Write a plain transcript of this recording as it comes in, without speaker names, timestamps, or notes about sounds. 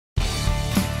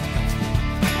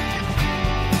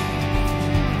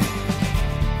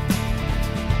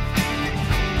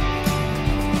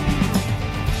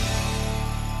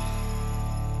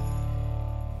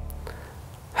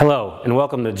Hello and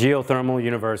welcome to Geothermal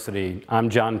University.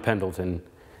 I'm John Pendleton.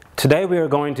 Today we are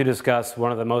going to discuss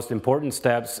one of the most important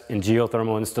steps in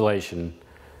geothermal installation,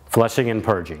 flushing and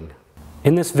purging.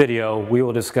 In this video we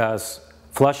will discuss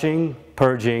flushing,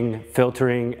 purging,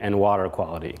 filtering, and water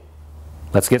quality.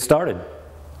 Let's get started.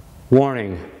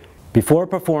 Warning: before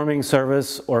performing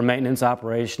service or maintenance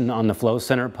operation on the flow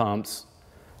center pumps,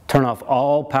 turn off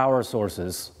all power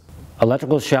sources.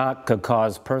 Electrical shock could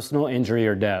cause personal injury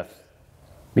or death.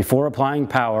 Before applying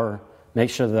power, make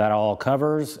sure that all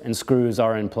covers and screws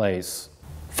are in place.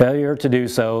 Failure to do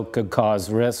so could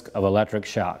cause risk of electric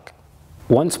shock.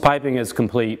 Once piping is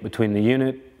complete between the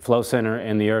unit, flow center,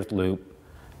 and the earth loop,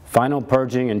 final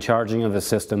purging and charging of the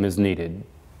system is needed.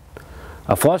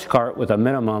 A flush cart with a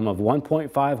minimum of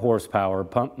 1.5 horsepower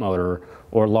pump motor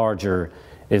or larger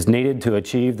is needed to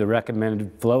achieve the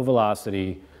recommended flow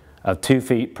velocity of 2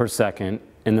 feet per second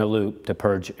in the loop to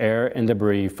purge air and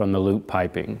debris from the loop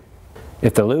piping.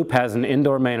 If the loop has an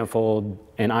indoor manifold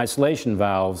and isolation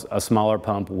valves, a smaller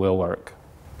pump will work.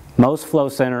 Most flow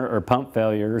center or pump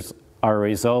failures are a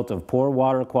result of poor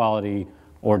water quality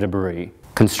or debris.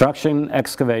 Construction,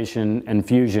 excavation, and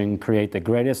fusion create the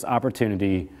greatest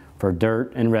opportunity for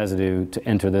dirt and residue to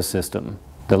enter the system.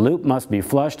 The loop must be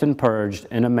flushed and purged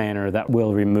in a manner that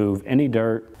will remove any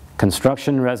dirt,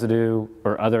 construction residue,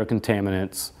 or other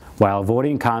contaminants, while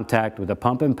avoiding contact with the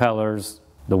pump impellers,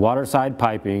 the water-side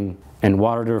piping, and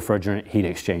water to refrigerant heat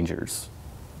exchangers.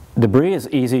 Debris is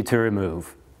easy to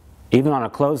remove. Even on a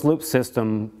closed-loop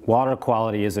system, water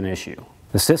quality is an issue.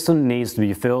 The system needs to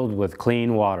be filled with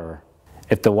clean water.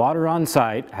 If the water on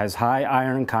site has high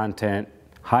iron content,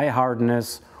 high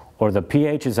hardness, or the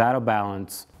pH is out of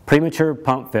balance, premature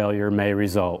pump failure may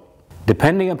result.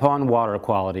 Depending upon water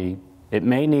quality, it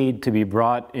may need to be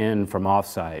brought in from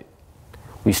off-site.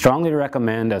 We strongly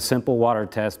recommend a simple water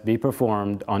test be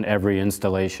performed on every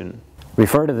installation.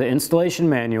 Refer to the installation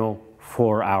manual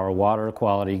for our water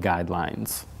quality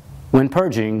guidelines. When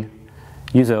purging,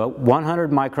 use a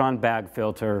 100 micron bag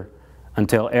filter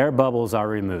until air bubbles are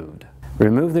removed.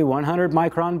 Remove the 100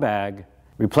 micron bag,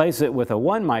 replace it with a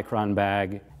 1 micron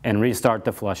bag, and restart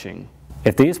the flushing.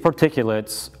 If these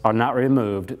particulates are not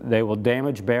removed, they will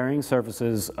damage bearing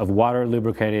surfaces of water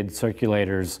lubricated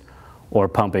circulators or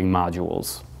pumping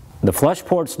modules. The flush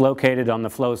ports located on the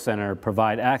flow center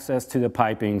provide access to the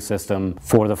piping system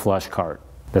for the flush cart.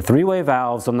 The three-way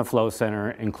valves on the flow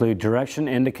center include direction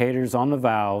indicators on the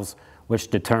valves which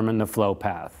determine the flow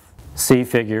path. See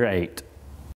Figure 8.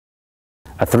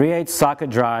 A 3/8 socket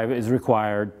drive is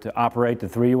required to operate the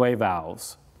three-way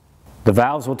valves. The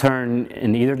valves will turn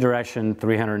in either direction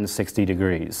 360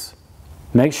 degrees.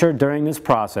 Make sure during this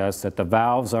process that the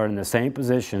valves are in the same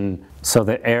position so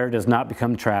that air does not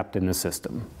become trapped in the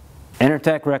system.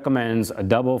 Enertech recommends a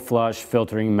double flush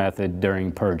filtering method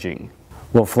during purging.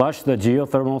 We'll flush the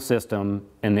geothermal system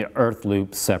and the earth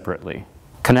loop separately.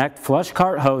 Connect flush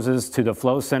cart hoses to the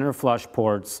flow center flush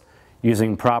ports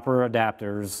using proper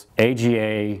adapters,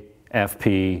 AGA,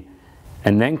 FP,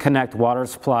 and then connect water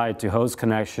supply to hose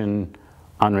connection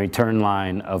on return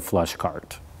line of flush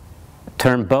cart.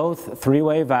 Turn both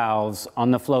three-way valves on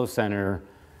the flow center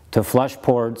to flush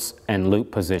ports and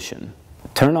loop position.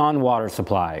 Turn on water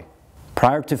supply.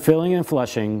 Prior to filling and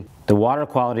flushing, the water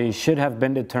quality should have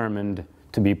been determined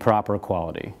to be proper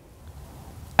quality.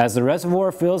 As the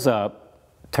reservoir fills up,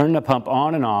 turn the pump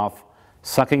on and off,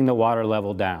 sucking the water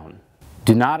level down.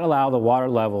 Do not allow the water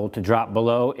level to drop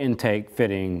below intake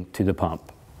fitting to the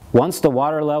pump. Once the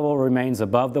water level remains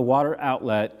above the water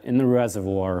outlet in the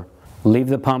reservoir, leave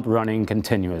the pump running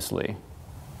continuously.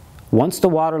 Once the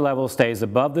water level stays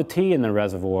above the T in the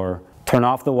reservoir, turn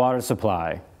off the water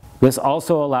supply. This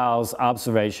also allows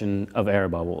observation of air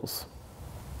bubbles.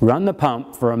 Run the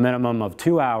pump for a minimum of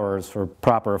 2 hours for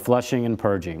proper flushing and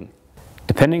purging.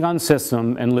 Depending on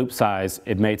system and loop size,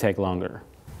 it may take longer.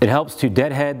 It helps to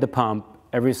deadhead the pump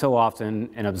every so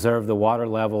often and observe the water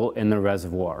level in the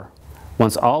reservoir.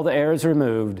 Once all the air is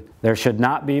removed, there should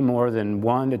not be more than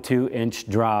 1 to 2 inch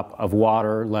drop of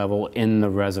water level in the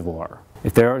reservoir.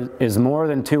 If there is more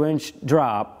than 2 inch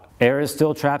drop, air is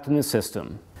still trapped in the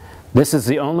system. This is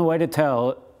the only way to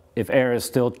tell if air is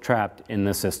still trapped in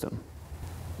the system.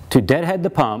 To deadhead the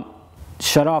pump,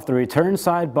 shut off the return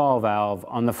side ball valve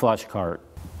on the flush cart.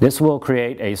 This will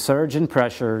create a surge in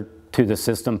pressure to the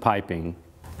system piping,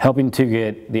 helping to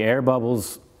get the air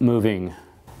bubbles moving.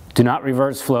 Do not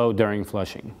reverse flow during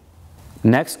flushing.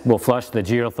 Next, we'll flush the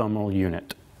geothermal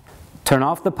unit. Turn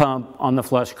off the pump on the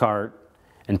flush cart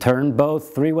and turn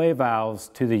both three-way valves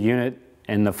to the unit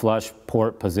and the flush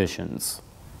port positions.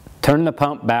 Turn the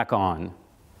pump back on.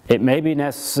 It may be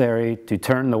necessary to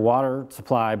turn the water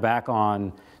supply back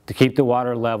on to keep the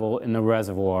water level in the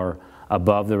reservoir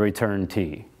above the return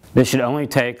T. This should only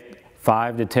take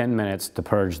 5 to 10 minutes to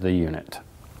purge the unit.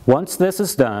 Once this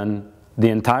is done, the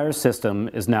entire system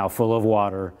is now full of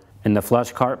water and the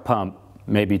flush cart pump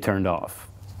may be turned off.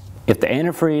 If the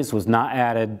antifreeze was not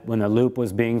added when the loop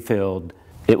was being filled,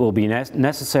 it will be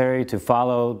necessary to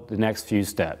follow the next few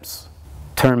steps.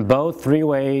 Turn both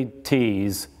three-way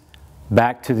T's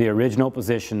back to the original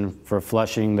position for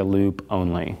flushing the loop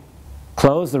only.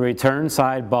 Close the return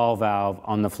side ball valve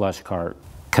on the flush cart.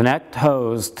 Connect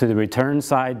hose to the return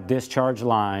side discharge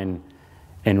line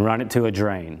and run it to a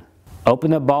drain.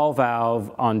 Open the ball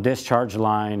valve on discharge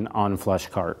line on flush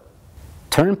cart.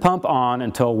 Turn pump on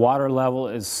until water level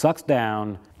is sucked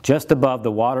down just above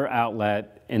the water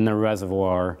outlet in the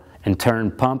reservoir and turn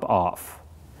pump off.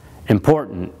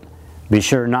 Important, be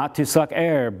sure not to suck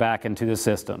air back into the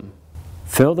system.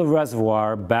 Fill the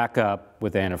reservoir back up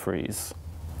with antifreeze.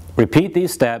 Repeat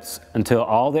these steps until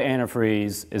all the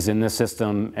antifreeze is in the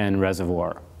system and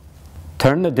reservoir.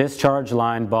 Turn the discharge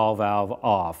line ball valve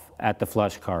off at the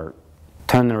flush cart.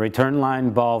 Turn the return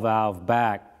line ball valve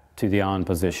back to the on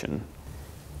position.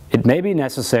 It may be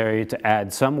necessary to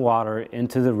add some water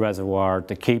into the reservoir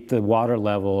to keep the water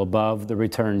level above the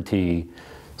return T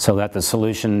so that the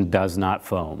solution does not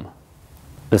foam.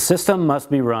 The system must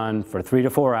be run for 3 to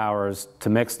 4 hours to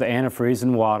mix the antifreeze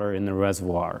and water in the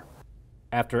reservoir.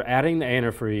 After adding the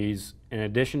antifreeze, in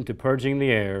addition to purging the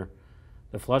air,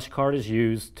 the flush cart is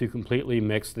used to completely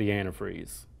mix the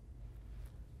antifreeze.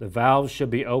 The valves should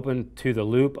be open to the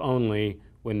loop only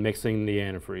when mixing the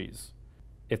antifreeze.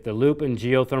 If the loop and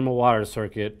geothermal water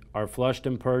circuit are flushed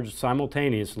and purged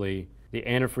simultaneously, the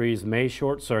antifreeze may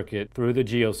short circuit through the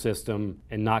geosystem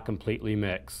and not completely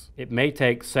mix. It may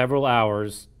take several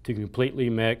hours to completely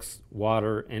mix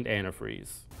water and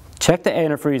antifreeze. Check the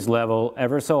antifreeze level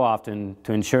ever so often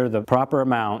to ensure the proper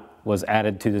amount was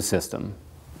added to the system.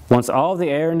 Once all the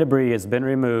air and debris has been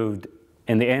removed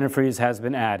and the antifreeze has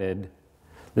been added,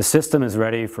 the system is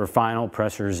ready for final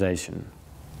pressurization.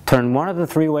 Turn one of the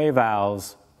three-way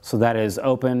valves so that it is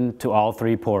open to all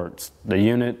 3 ports, the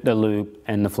unit, the loop,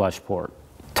 and the flush port.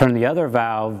 Turn the other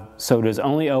valve so it is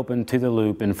only open to the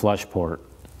loop and flush port.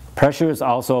 Pressure is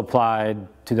also applied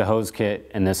to the hose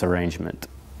kit in this arrangement.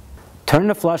 Turn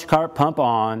the flush cart pump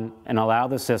on and allow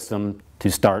the system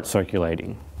to start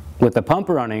circulating. With the pump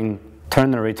running,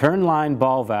 turn the return line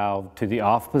ball valve to the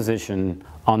off position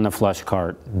on the flush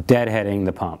cart, deadheading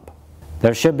the pump.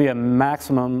 There should be a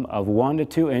maximum of 1 to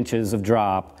 2 inches of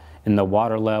drop in the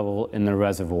water level in the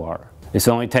reservoir. This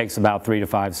only takes about 3 to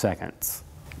 5 seconds.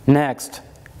 Next,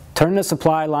 turn the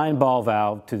supply line ball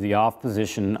valve to the off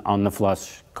position on the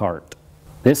flush cart.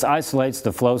 This isolates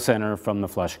the flow center from the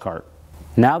flush cart.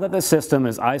 Now that the system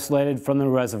is isolated from the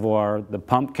reservoir, the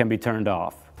pump can be turned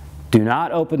off. Do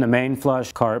not open the main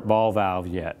flush cart ball valve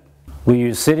yet. We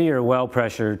use city or well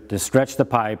pressure to stretch the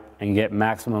pipe and get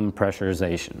maximum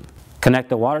pressurization. Connect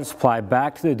the water supply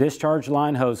back to the discharge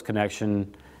line hose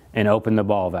connection and open the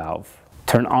ball valve.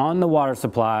 Turn on the water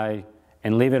supply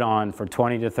and leave it on for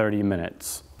 20 to 30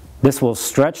 minutes. This will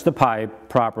stretch the pipe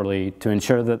properly to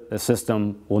ensure that the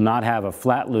system will not have a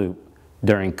flat loop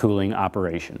during cooling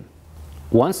operation.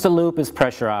 Once the loop is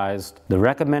pressurized, the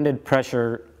recommended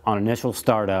pressure on initial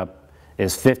startup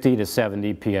is 50 to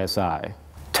 70 psi.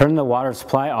 Turn the water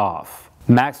supply off.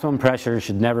 Maximum pressure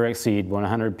should never exceed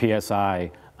 100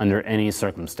 psi under any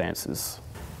circumstances.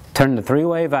 Turn the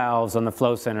three-way valves on the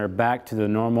flow center back to the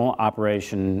normal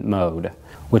operation mode,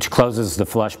 which closes the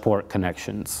flush port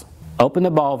connections. Open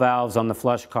the ball valves on the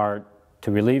flush cart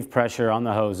to relieve pressure on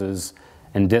the hoses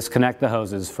and disconnect the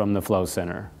hoses from the flow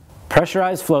center.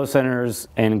 Pressurized flow centers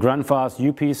and Grundfos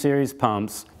UP series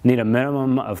pumps need a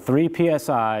minimum of 3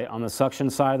 psi on the suction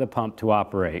side of the pump to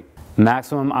operate.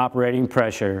 Maximum operating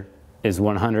pressure is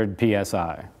 100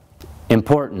 psi.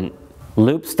 Important: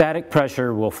 loop static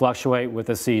pressure will fluctuate with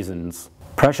the seasons.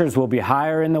 Pressures will be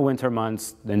higher in the winter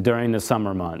months than during the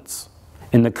summer months.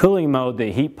 In the cooling mode,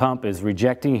 the heat pump is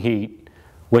rejecting heat,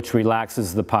 which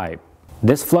relaxes the pipe.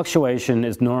 This fluctuation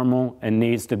is normal and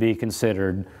needs to be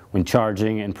considered when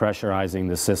charging and pressurizing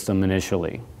the system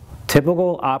initially.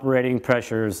 Typical operating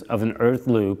pressures of an earth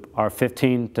loop are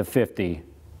 15 to 50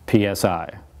 psi.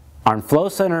 On flow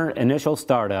center initial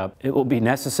startup, it will be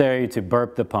necessary to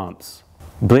burp the pumps.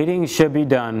 Bleeding should be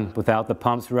done without the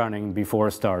pumps running before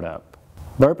startup.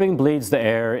 Burping bleeds the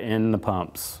air in the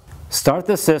pumps. Start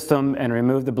the system and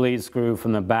remove the bleed screw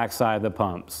from the back side of the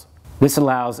pumps. This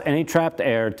allows any trapped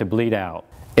air to bleed out.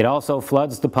 It also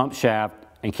floods the pump shaft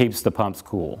and keeps the pumps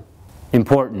cool.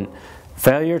 Important: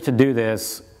 failure to do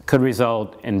this could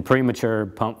result in premature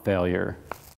pump failure.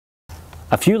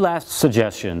 A few last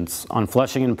suggestions on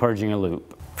flushing and purging a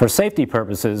loop. For safety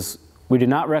purposes, we do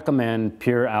not recommend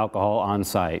pure alcohol on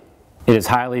site. It is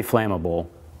highly flammable.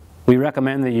 We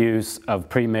recommend the use of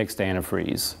pre-mixed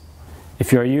antifreeze.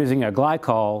 If you are using a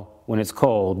glycol when it's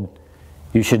cold,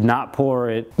 you should not pour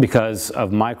it because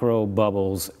of micro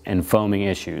bubbles and foaming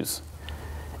issues.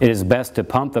 It is best to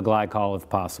pump the glycol if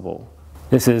possible.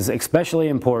 This is especially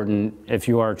important if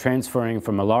you are transferring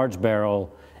from a large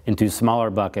barrel into smaller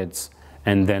buckets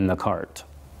and then the cart.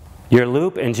 Your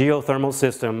loop and geothermal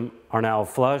system are now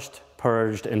flushed,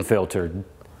 purged, and filtered.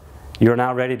 You are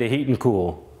now ready to heat and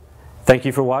cool. Thank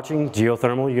you for watching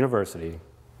Geothermal University.